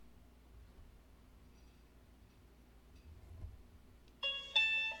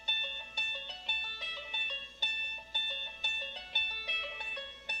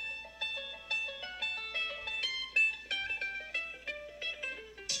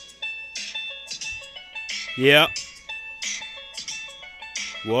Yeah.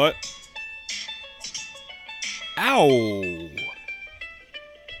 What? Ow!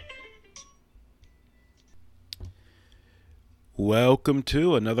 Welcome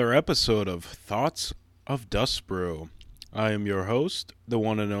to another episode of Thoughts of Dust Brew. I am your host, the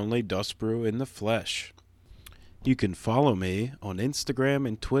one and only Dust Brew in the flesh. You can follow me on Instagram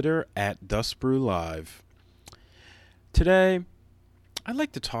and Twitter at Dust Brew Live. Today, I'd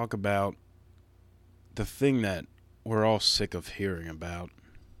like to talk about the thing that we're all sick of hearing about,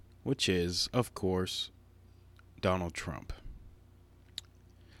 which is, of course, Donald Trump.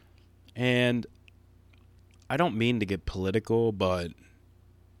 And I don't mean to get political, but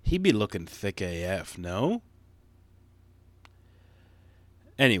he be looking thick AF, no?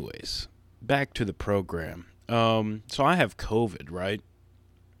 Anyways, back to the program. So I have COVID, right?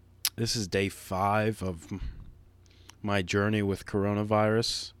 This is day 5 of my journey with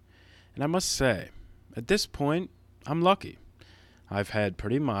coronavirus. And I must say, at this point, I'm lucky. I've had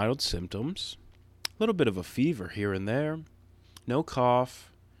pretty mild symptoms, a little bit of a fever here and there, no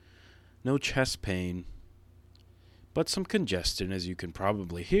cough, no chest pain, but some congestion, as you can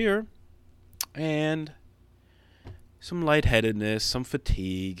probably hear, and some lightheadedness, some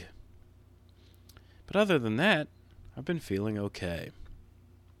fatigue. But other than that, I've been feeling okay.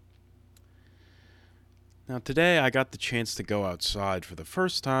 Now today I got the chance to go outside for the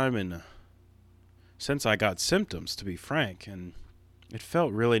first time since I got symptoms, to be frank, and it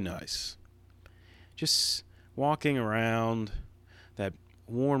felt really nice. Just walking around, that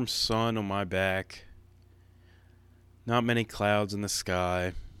warm sun on my back, not many clouds in the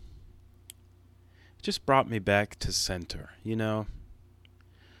sky. It just brought me back to center, you know?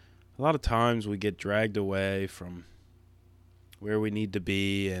 A lot of times we get dragged away from where we need to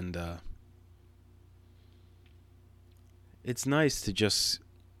be, and it's nice to just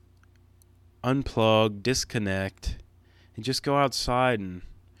unplug, disconnect, and just go outside and,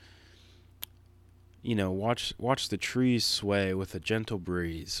 watch the trees sway with a gentle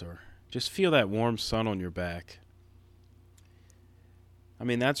breeze, or just feel that warm sun on your back. I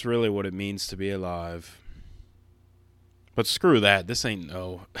mean, that's really what it means to be alive. But screw that. This ain't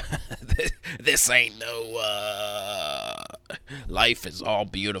no life is all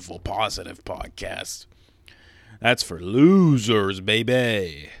beautiful positive podcast. That's for losers,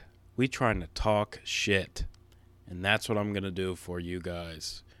 baby. We trying to talk shit. And that's what I'm going to do for you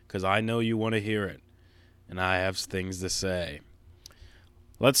guys, cuz I know you want to hear it, and I have things to say.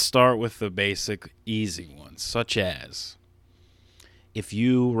 Let's start with the basic easy ones, such as if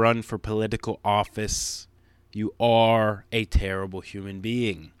you run for political office, you are a terrible human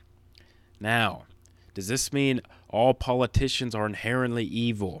being. Now, does this mean all politicians are inherently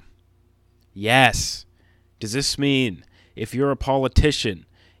evil? Yes. Does this mean if you're a politician,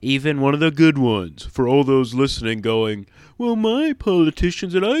 even one of the good ones, for all those listening going, well, my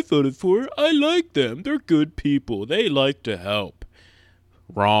politicians that I voted for, I like them. They're good people. They like to help.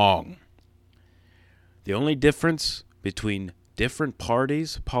 Wrong. The only difference between different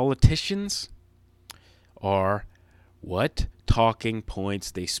parties, politicians, are what talking points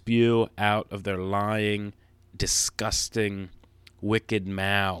they spew out of their lying, disgusting, wicked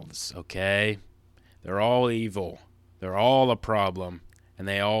mouths, okay? They're all evil. They're all a problem, and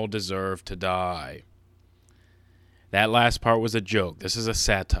they all deserve to die. That last part was a joke. This is a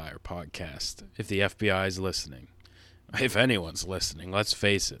satire podcast, if the FBI is listening. If anyone's listening, let's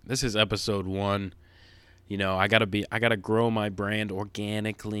face it. This is episode 1. I gotta grow my brand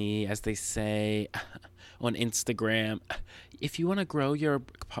organically, as they say on Instagram. If you want to grow your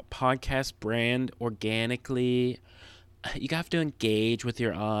podcast brand organically, you have to engage with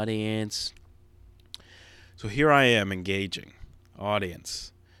your audience. So here I am engaging.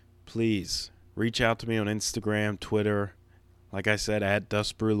 Audience, please reach out to me on Instagram, Twitter, like I said, at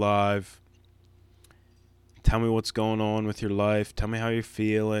Dust Brew Live. Tell me what's going on with your life. Tell me how you're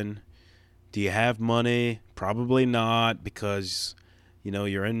feeling. Do you have money? Probably not, because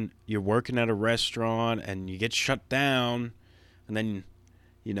you're working at a restaurant and you get shut down, and then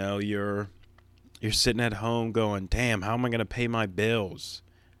you're sitting at home going, "Damn, how am I going to pay my bills?"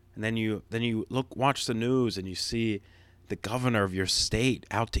 And then you watch the news and you see the governor of your state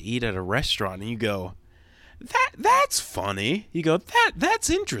out to eat at a restaurant, and you go, "That's funny." You go, "That's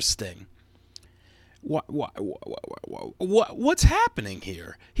interesting. What's happening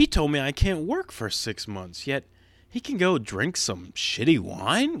here? He told me I can't work for 6 months, yet he can go drink some shitty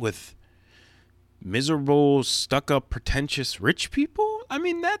wine with miserable, stuck-up, pretentious rich people? I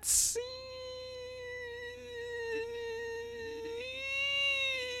mean, that's...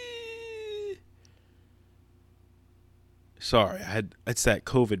 Sorry, it's that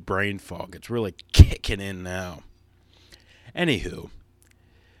COVID brain fog. It's really kicking in now. Anywho,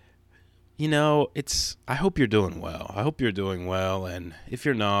 I hope you're doing well. I hope you're doing well, and if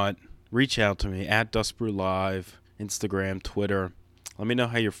you're not, reach out to me at Dustbrew Live, Instagram, Twitter. Let me know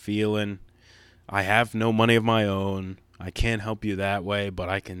how you're feeling. I have no money of my own. I can't help you that way, but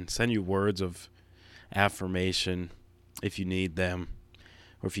I can send you words of affirmation if you need them.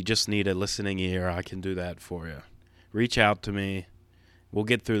 Or if you just need a listening ear, I can do that for you. Reach out to me. We'll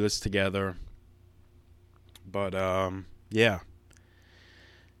get through this together. But, yeah.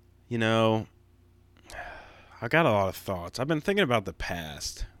 I got a lot of thoughts. I've been thinking about the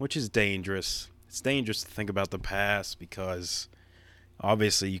past, which is dangerous. It's dangerous to think about the past because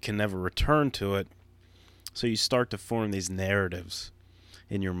obviously you can never return to it. So you start to form these narratives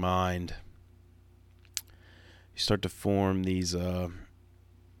in your mind. You start to form these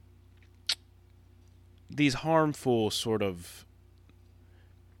harmful sort of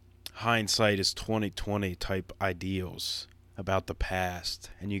hindsight is 2020 type ideals about the past,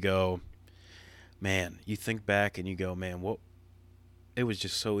 and you go, man, you think back and you go, man, it was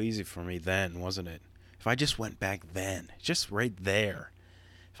just so easy for me then, wasn't it? If I just went back then, just right there,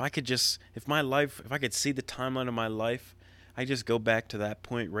 if I could see the timeline of my life, I just go back to that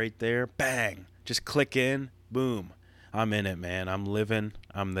point right there, bang, just click in, boom, I'm in it, man. I'm living,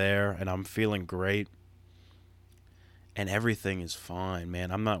 I'm there, and I'm feeling great. And everything is fine,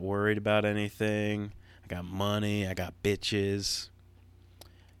 man. I'm not worried about anything. I got money. I got bitches.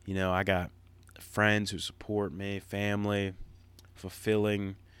 I got friends who support me, family,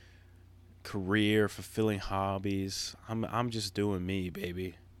 fulfilling career, fulfilling hobbies. I'm just doing me,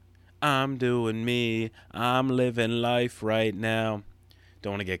 baby. I'm doing me. I'm living life right now.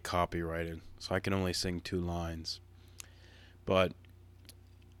 Don't want to get copyrighted, so I can only sing 2 lines. But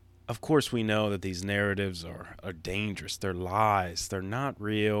of course, we know that these narratives are dangerous. They're lies. They're not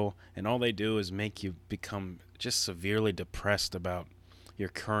real. And all they do is make you become just severely depressed about your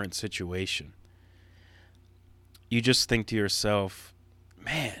current situation. You just think to yourself,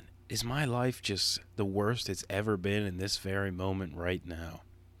 man, is my life just the worst it's ever been in this very moment right now?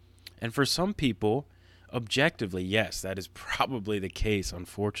 And for some people, objectively, yes, that is probably the case,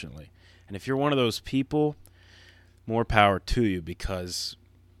 unfortunately. And if you're one of those people, more power to you, because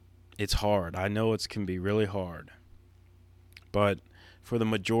it's hard. I know it can be really hard. But for the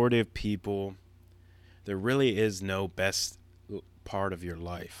majority of people, there really is no best part of your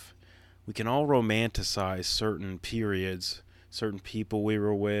life. We can all romanticize certain periods, certain people we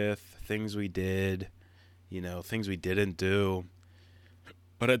were with, things we did, things we didn't do.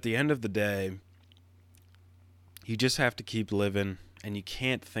 But at the end of the day, you just have to keep living, and you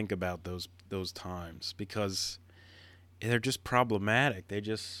can't think about those times because they're just problematic. They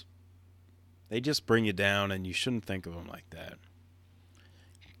just bring you down, and you shouldn't think of them like that.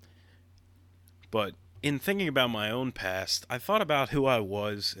 But in thinking about my own past, I thought about who I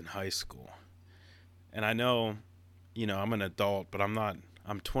was in high school. And I know, I'm an adult, but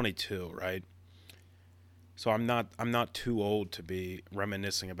I'm 22, right? So I'm not too old to be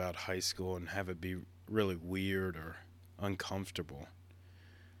reminiscing about high school and have it be really weird or uncomfortable.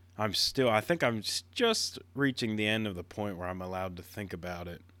 I think I'm just reaching the end of the point where I'm allowed to think about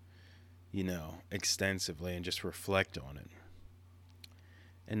it, extensively and just reflect on it.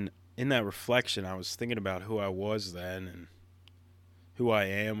 And in that reflection, I was thinking about who I was then and who I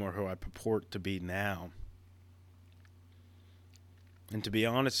am or who I purport to be now. And to be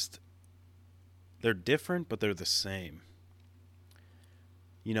honest, they're different, but they're the same.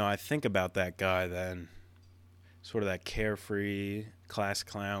 I think about that guy then, sort of that carefree, class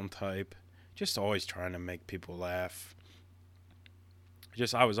clown type, just always trying to make people laugh.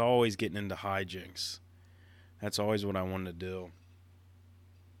 I was always getting into hijinks. That's always what I wanted to do.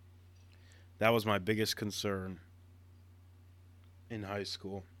 That was my biggest concern in high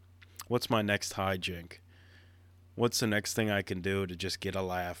school. What's my next hijink? What's the next thing I can do to just get a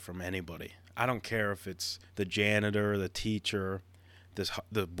laugh from anybody? I don't care if it's the janitor, the teacher,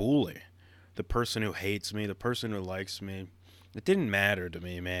 the bully, the person who hates me, the person who likes me. It didn't matter to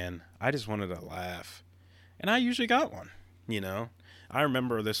me, man. I just wanted to laugh. And I usually got one, I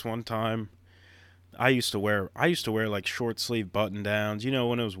remember this one time I used to wear like short sleeve button downs,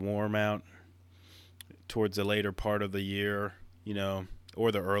 when it was warm out towards the later part of the year,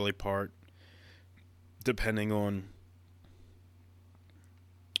 or the early part, depending on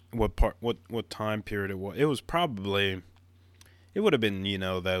what time period it was. It would have been,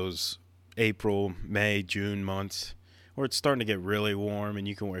 those April, May, June months where it's starting to get really warm and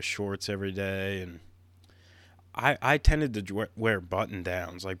you can wear shorts every day. And I tended to wear button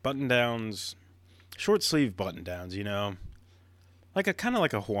downs, short sleeve button downs, like a kind of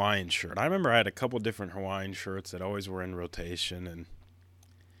like a Hawaiian shirt. I remember I had a couple different Hawaiian shirts that always were in rotation, and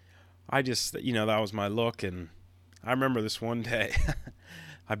I just, that was my look. And I remember this one day,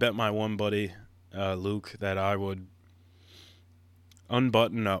 I bet my one buddy, Luke, that I would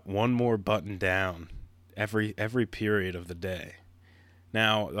unbutton up one more button down every period of the day.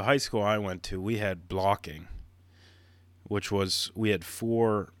 Now, the high school I went to, we had blocking, which was we had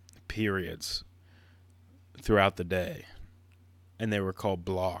 4 periods throughout the day, and they were called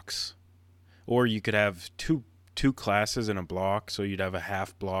blocks. Or you could have two classes in a block, so you'd have a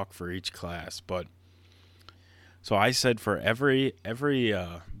half block for each class. But so I said for every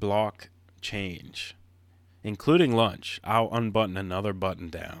block change, including lunch, I'll unbutton another button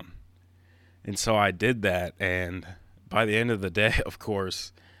down. And so I did that, and by the end of the day, of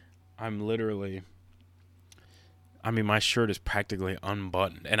course, my shirt is practically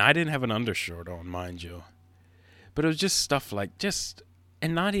unbuttoned. And I didn't have an undershirt on, mind you. But it was just stuff like,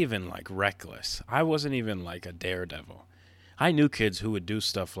 and not even like reckless. I wasn't even like a daredevil. I knew kids who would do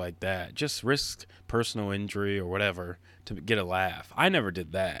stuff like that, just risk personal injury or whatever to get a laugh. I never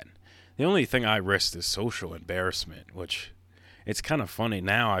did that. The only thing I risked is social embarrassment, which it's kind of funny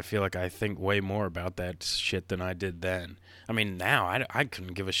now. I feel like I think way more about that shit than I did then. I mean, now I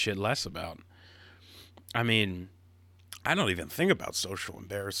couldn't give a shit less about. I mean, I don't even think about social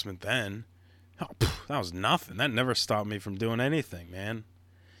embarrassment then. Oh, that was nothing. That never stopped me from doing anything, man.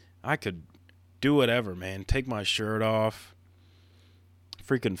 I could do whatever, man. Take my shirt off.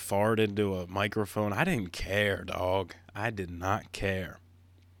 Freaking fart into a microphone. I didn't care, dog. I did not care.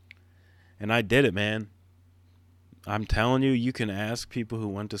 And I did it, man. I'm telling you, you can ask people who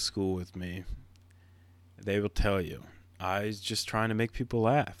went to school with me. They will tell you. I was just trying to make people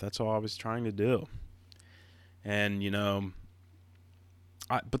laugh. That's all I was trying to do. And,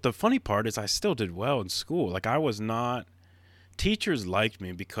 but the funny part is I still did well in school. Like, teachers liked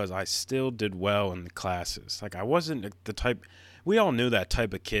me because I still did well in the classes. Like, I wasn't the type, we all knew that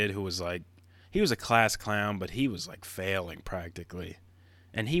type of kid who was like, he was a class clown, but he was like failing practically.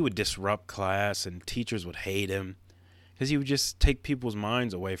 And he would disrupt class, and teachers would hate him because he would just take people's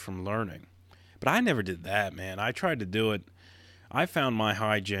minds away from learning. But I never did that, man. I tried to do it. I found my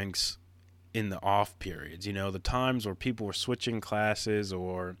hijinks in the off periods, the times where people were switching classes,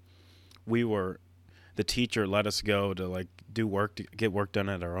 or the teacher let us go to like do work, to get work done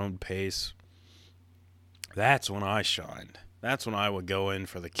at our own pace. That's when I shined. That's when I would go in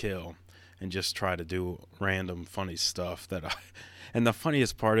for the kill and just try to do random funny stuff and the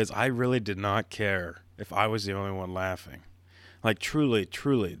funniest part is I really did not care if I was the only one laughing. Like, truly,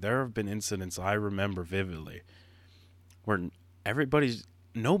 there have been incidents I remember vividly where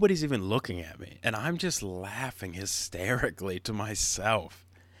nobody's even looking at me, and I'm just laughing hysterically to myself.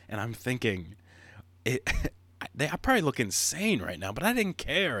 And I'm thinking, I probably look insane right now, but I didn't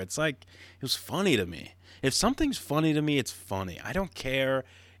care. It's like, it was funny to me. If something's funny to me, it's funny. I don't care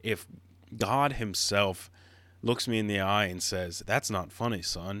if God himself looks me in the eye and says, "That's not funny,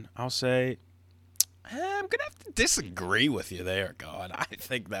 son." I'll say, I'm going to have to disagree with you there, God. I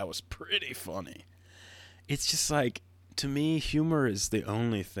think that was pretty funny. It's just like, to me, humor is the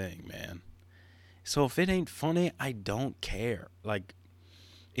only thing, man. So if it ain't funny, I don't care. Like,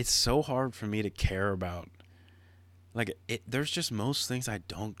 it's so hard for me to care about. Like, there's just most things I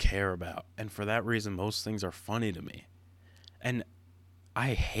don't care about. And for that reason, most things are funny to me. And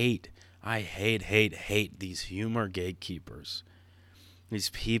I hate these humor gatekeepers. These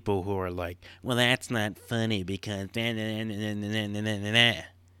people who are like, well, that's not funny because...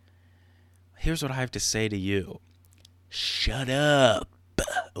 Here's what I have to say to you. Shut up,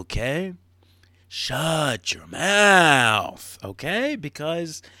 okay? Shut your mouth, okay?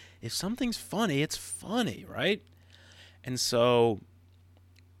 Because if something's funny, it's funny, right? And so,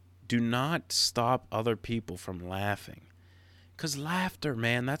 do not stop other people from laughing. Because laughter,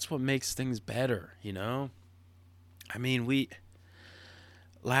 man, that's what makes things better, I mean,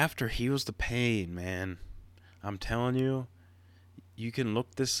 laughter heals the pain, man. I'm telling you, you can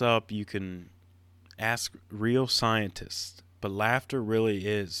look this up, you can ask real scientists, but laughter really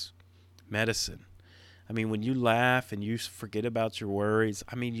is medicine. I mean, when you laugh and you forget about your worries,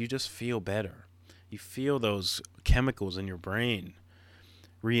 I mean, you just feel better. You feel those chemicals in your brain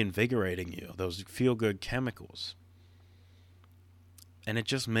reinvigorating you, those feel-good chemicals. And it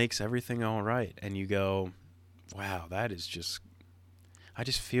just makes everything all right. And you go, wow, I just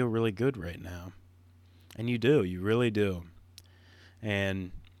feel really good right now. And you do, you really do.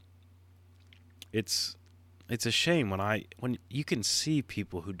 And it's a shame when you can see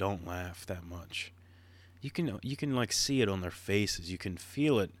people who don't laugh that much. You can like see it on their faces. You can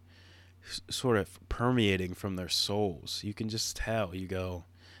feel it sort of permeating from their souls. You can just tell. You go,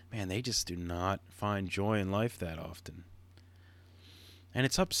 man, they just do not find joy in life that often. And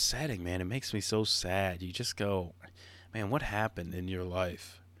it's upsetting, man. It makes me so sad. You just go, man, what happened in your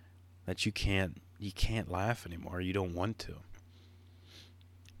life that you can't laugh anymore? You don't want to.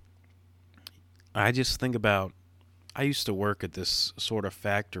 I just think about, I used to work at this sort of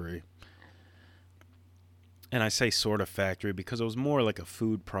factory. And I say sort of factory because it was more like a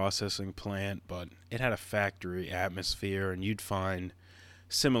food processing plant, but it had a factory atmosphere, and you'd find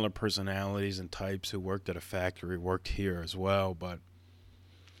similar personalities and types who worked at a factory worked here as well. But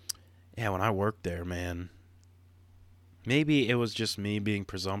yeah, when I worked there, man, maybe it was just me being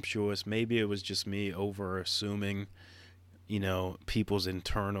presumptuous. Maybe it was just me over assuming, people's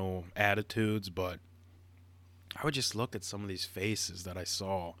internal attitudes. But I would just look at some of these faces that I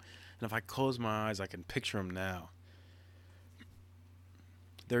saw. And if I close my eyes, I can picture them now.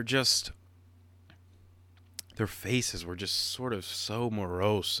 Their faces were just sort of so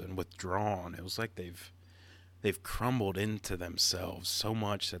morose and withdrawn. It was like they've crumbled into themselves so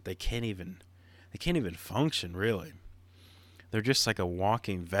much that they can't even function, really. They're just like a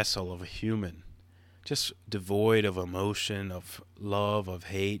walking vessel of a human, just devoid of emotion, of love, of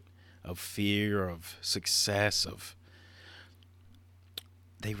hate, of fear, of success,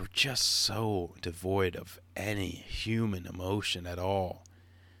 they were just so devoid of any human emotion at all.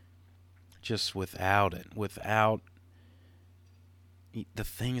 Just without it, without the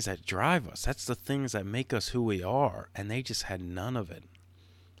things that drive us. That's the things that make us who we are. And they just had none of it.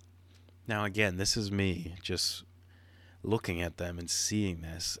 Now, again, this is me just looking at them and seeing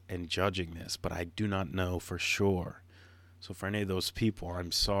this and judging this, but I do not know for sure. So for any of those people,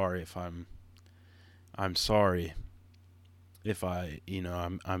 I'm sorry if I'm sorry if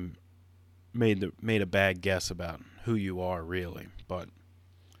I'm made a bad guess about who you are really. But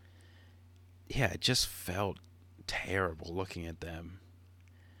yeah, it just felt terrible looking at them.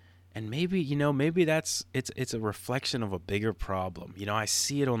 And maybe it's a reflection of a bigger problem. I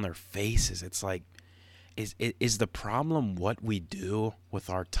see it on their faces. It's like, is the problem what we do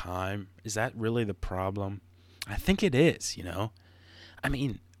with our time? Is that really the problem? I think it is, I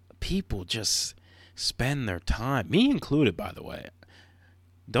mean, people just spend their time, me included, by the way.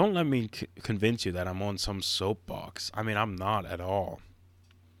 Don't let me convince you that I'm on some soapbox. I mean, I'm not at all.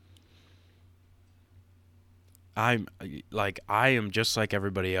 I am just like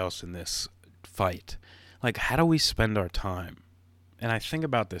everybody else in this fight. Like, how do we spend our time? And I think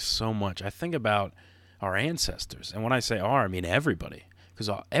about this so much. I think about our ancestors. And when I say our, I mean everybody. Because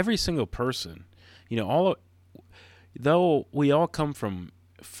every single person, though we all come from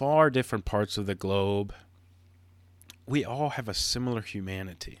far different parts of the globe, we all have a similar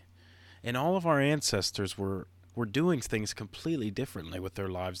humanity. And all of our ancestors were doing things completely differently with their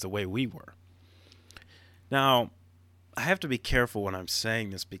lives the way we were. Now, I have to be careful when I'm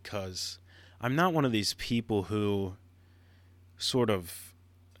saying this because I'm not one of these people who sort of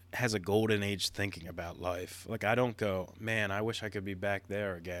has a golden age thinking about life. Like, I don't go, man, I wish I could be back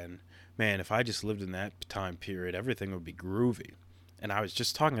there again. Man, if I just lived in that time period, everything would be groovy. And I was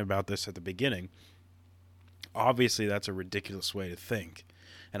just talking about this at the beginning. Obviously, that's a ridiculous way to think.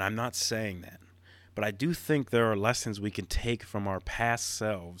 And I'm not saying that. But I do think there are lessons we can take from our past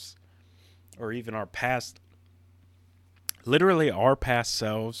selves, or even our past, literally our past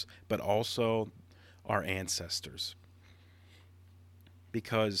selves, but also our ancestors.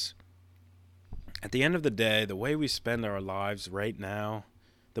 Because at the end of the day, the way we spend our lives right now,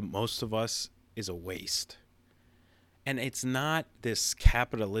 the most of us, is a waste. And it's not this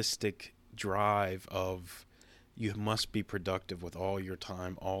capitalistic drive of you must be productive with all your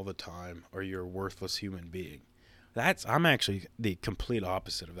time all the time or you're a worthless human being. I'm actually the complete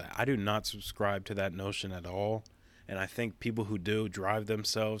opposite of that. I do not subscribe to that notion at all. And I think people who do drive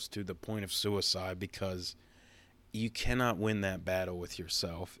themselves to the point of suicide because you cannot win that battle with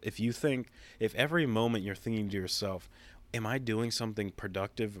yourself. If every moment you're thinking to yourself, am I doing something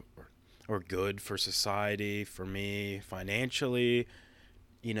productive or good for society, for me, financially?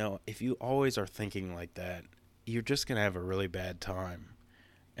 If you always are thinking like that, you're just going to have a really bad time.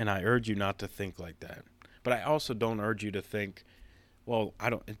 And I urge you not to think like that. But I also don't urge you to think, well,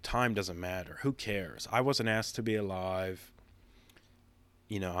 time doesn't matter. Who cares? I wasn't asked to be alive.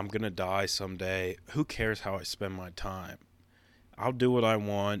 I'm going to die someday. Who cares how I spend my time? I'll do what I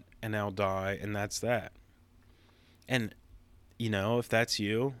want and I'll die, and that's that. And, if that's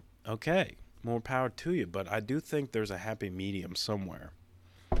you, okay, more power to you. But I do think there's a happy medium somewhere.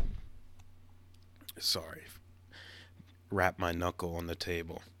 Sorry. Wrap my knuckle on the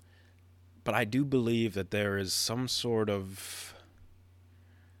table. But I do believe that there is some sort of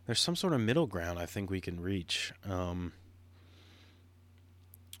there's some sort of middle ground I think we can reach.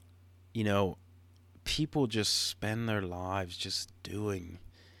 You know, people just spend their lives just doing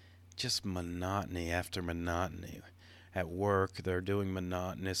just monotony after monotony. At work, they're doing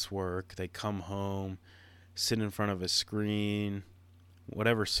monotonous work. They come home, sit in front of a screen,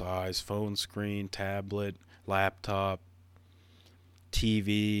 whatever size, phone screen, tablet, laptop,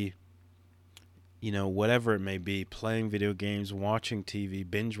 TV, whatever it may be, playing video games, watching TV,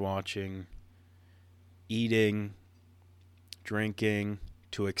 binge watching, eating, drinking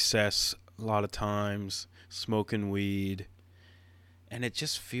to excess a lot of times, smoking weed. And it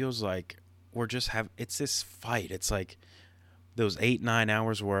just feels like it's this fight. It's like those 8-9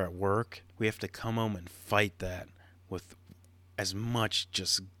 hours we're at work, we have to come home and fight that with as much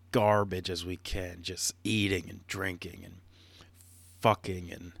just garbage as we can, just eating and drinking and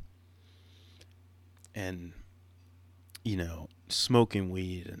fucking and smoking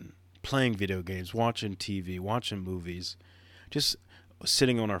weed and playing video games, watching TV, watching movies, just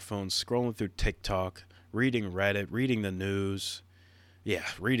sitting on our phones, scrolling through TikTok, reading Reddit, reading the news. Yeah,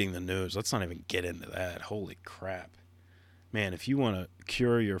 reading the news. Let's not even get into that. Holy crap. Man, if you want to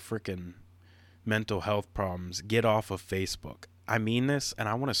cure your freaking mental health problems, get off of Facebook. I mean this, and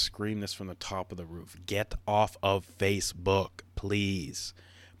I want to scream this from the top of the roof. Get off of Facebook, please.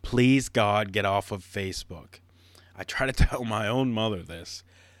 Please, God, get off of Facebook. I try to tell my own mother this,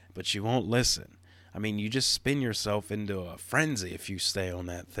 but she won't listen. I mean, you just spin yourself into a frenzy if you stay on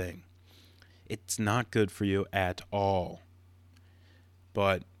that thing. It's not good for you at all.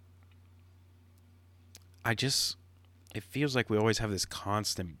 But it feels like we always have this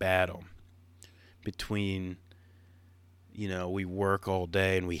constant battle between, we work all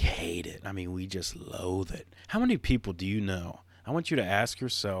day and we hate it. I mean, we just loathe it. How many people do you know? I want you to ask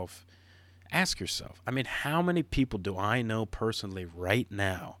yourself, I mean, how many people do I know personally right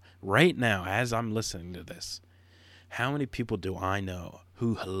now, as I'm listening to this? How many people do I know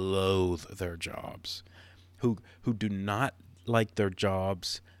who loathe their jobs, who do not like their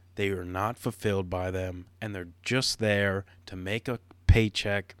jobs, they are not fulfilled by them, and they're just there to make a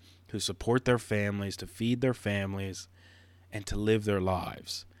paycheck, to support their families, to feed their families, and to live their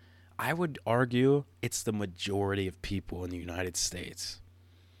lives? I would argue it's the majority of people in the United States.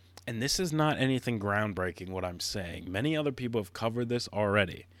 And this is not anything groundbreaking what I'm saying. Many other people have covered this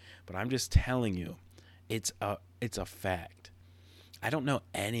already, but I'm just telling you, it's a fact. I don't know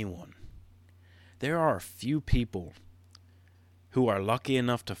anyone. There are a few people who are lucky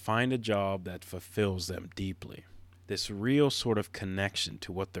enough to find a job that fulfills them deeply. This real sort of connection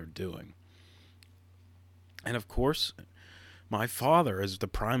to what they're doing. And of course, my father is the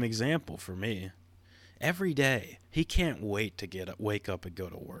prime example for me. Every day, he can't wait to wake up and go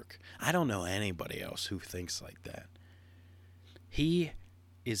to work. I don't know anybody else who thinks like that. He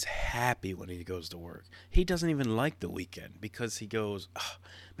is happy when he goes to work. He doesn't even like the weekend because he goes, oh,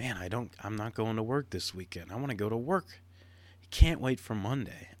 man, I'm not going to work this weekend. I want to go to work. Can't wait for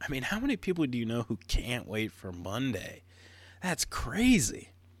Monday. I mean, how many people do you know who can't wait for Monday? That's crazy.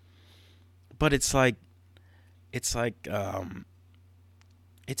 But it's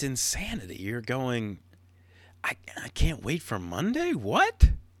insanity. You're going, I can't wait for Monday? What?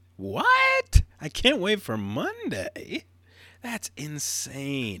 I can't wait for Monday? That's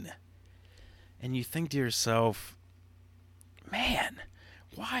insane. And you think to yourself, man,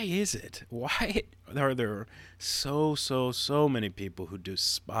 why is it? Why are there so many people who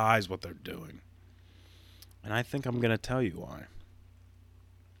despise what they're doing? And I think I'm going to tell you why.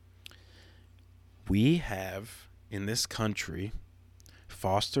 We have, in this country,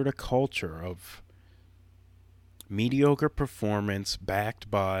 fostered a culture of mediocre performance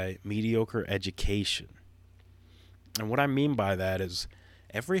backed by mediocre education. And what I mean by that is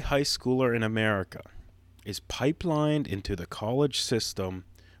every high schooler in America is pipelined into the college system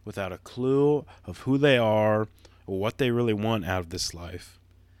without a clue of who they are or what they really want out of this life.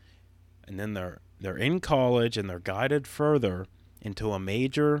 And then they're in college and they're guided further into a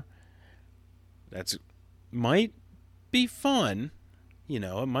major that's might be fun,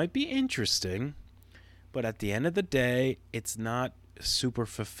 it might be interesting, but at the end of the day, it's not a super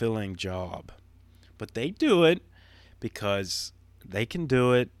fulfilling job. But they do it because they can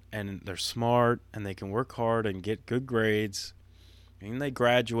do it, and they're smart, and they can work hard and get good grades. And they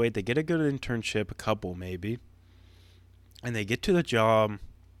graduate, they get a good internship, a couple maybe, and they get to the job,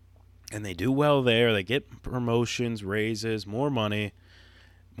 and they do well there. They get promotions, raises, more money,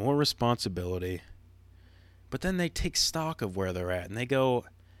 more responsibility. But then they take stock of where they're at, and they go,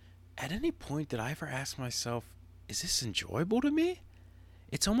 at any point did I ever ask myself, is this enjoyable to me?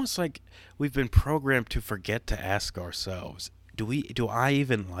 It's almost like we've been programmed to forget to ask ourselves, do I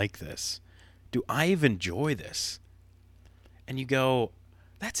even like this? Do I even enjoy this? And you go,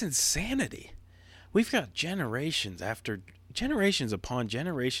 that's insanity. We've got generations after generations upon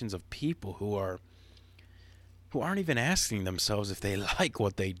generations of people who aren't even asking themselves if they like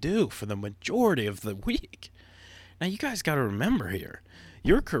what they do for the majority of the week. Now you guys got to remember here,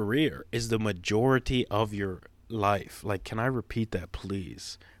 your career is the majority of your life. Like, can I repeat that,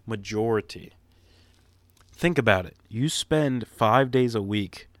 please? Majority. Think about it. You spend 5 days a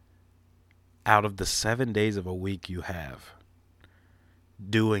week out of the 7 days of a week you have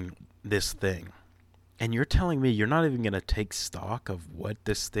doing this thing. And you're telling me you're not even going to take stock of what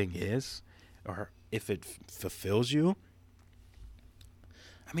this thing is or if it fulfills you?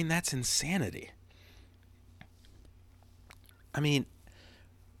 I mean, that's insanity. I mean,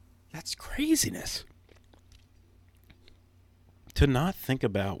 that's craziness. To not think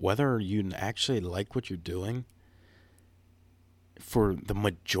about whether you actually like what you're doing for the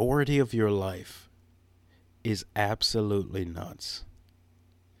majority of your life is absolutely nuts.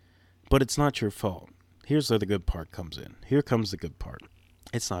 But it's not your fault. Here's where the good part comes in. Here comes the good part.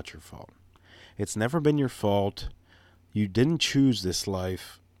 It's not your fault. It's never been your fault. You didn't choose this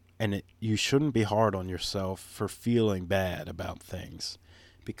life, and you shouldn't be hard on yourself for feeling bad about things.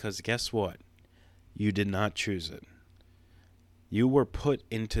 Because guess what? You did not choose it. You were put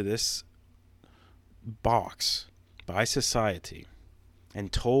into this box by society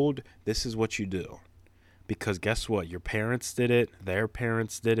and told this is what you do. Because guess what? Your parents did it, their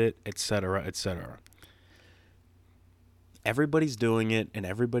parents did it, etc., etc. Everybody's doing it and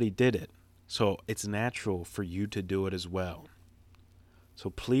everybody did it. So it's natural for you to do it as well. So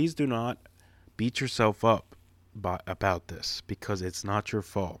please do not beat yourself up about this because it's not your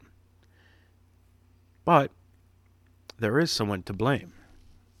fault. But there is someone to blame.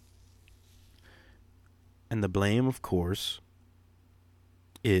 And the blame, of course,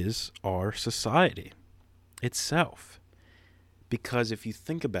 is our society itself. Because if you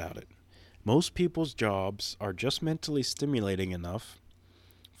think about it, most people's jobs are just mentally stimulating enough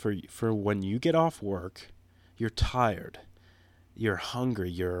for when you get off work, you're tired, you're hungry,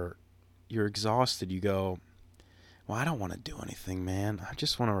 you're exhausted. You go, well, I don't want to do anything, man. I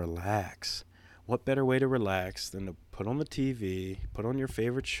just want to relax. What better way to relax than to put on the TV, put on your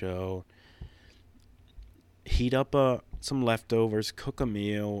favorite show, heat up some leftovers, cook a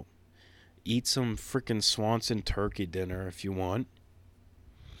meal, eat some freaking Swanson turkey dinner if you want.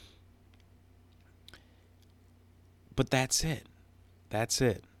 But that's it. That's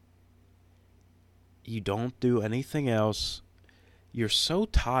it. You don't do anything else. You're so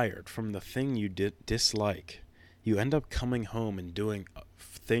tired from the thing you dislike. You end up coming home and doing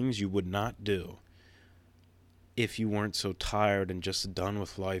things you would not do if you weren't so tired and just done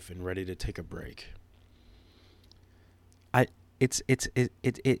with life and ready to take a break. It's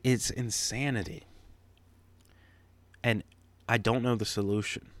insanity. And I don't know the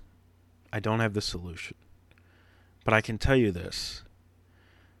solution. I don't have the solution. But I can tell you this.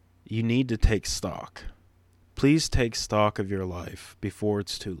 You need to take stock. Please take stock of your life before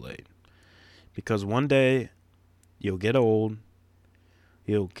it's too late. Because one day you'll get old,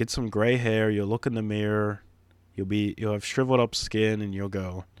 you'll get some gray hair, you'll look in the mirror, you'll have shriveled up skin, and you'll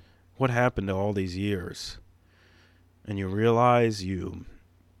go, what happened to all these years? And you realize you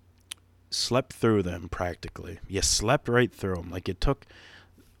slept through them practically. You slept right through them. Like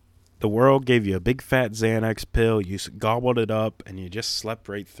the world gave you a big fat Xanax pill, you gobbled it up, and you just slept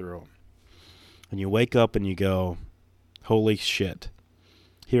right through them. And you wake up and you go, holy shit,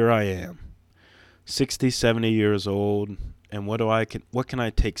 here I am, 60, 70 years old, and what can I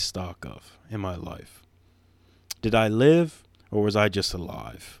take stock of in my life? Did I live, or was I just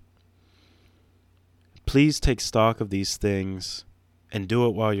alive? Please take stock of these things and do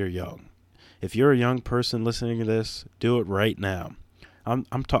it while you're young. If you're a young person listening to this, do it right now. I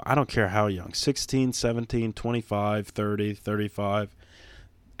don't care how young, 16, 17, 25, 30, 35.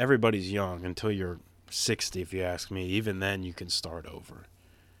 Everybody's young until you're 60, if you ask me. Even then, you can start over.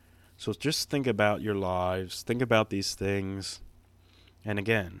 So just think about your lives. Think about these things. And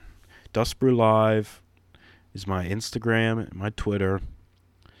again, Dust Brew Live is my Instagram and my Twitter.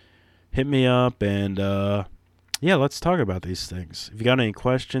 Hit me up and, let's talk about these things. If you got any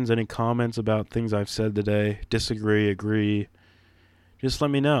questions, any comments about things I've said today, disagree, agree, just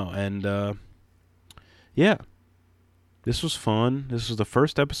let me know. And, this was fun. This was the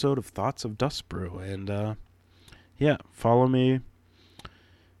first episode of Thoughts of Dust Brew. And, follow me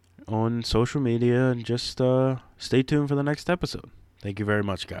on social media and just stay tuned for the next episode. Thank you very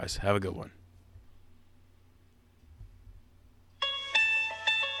much, guys. Have a good one.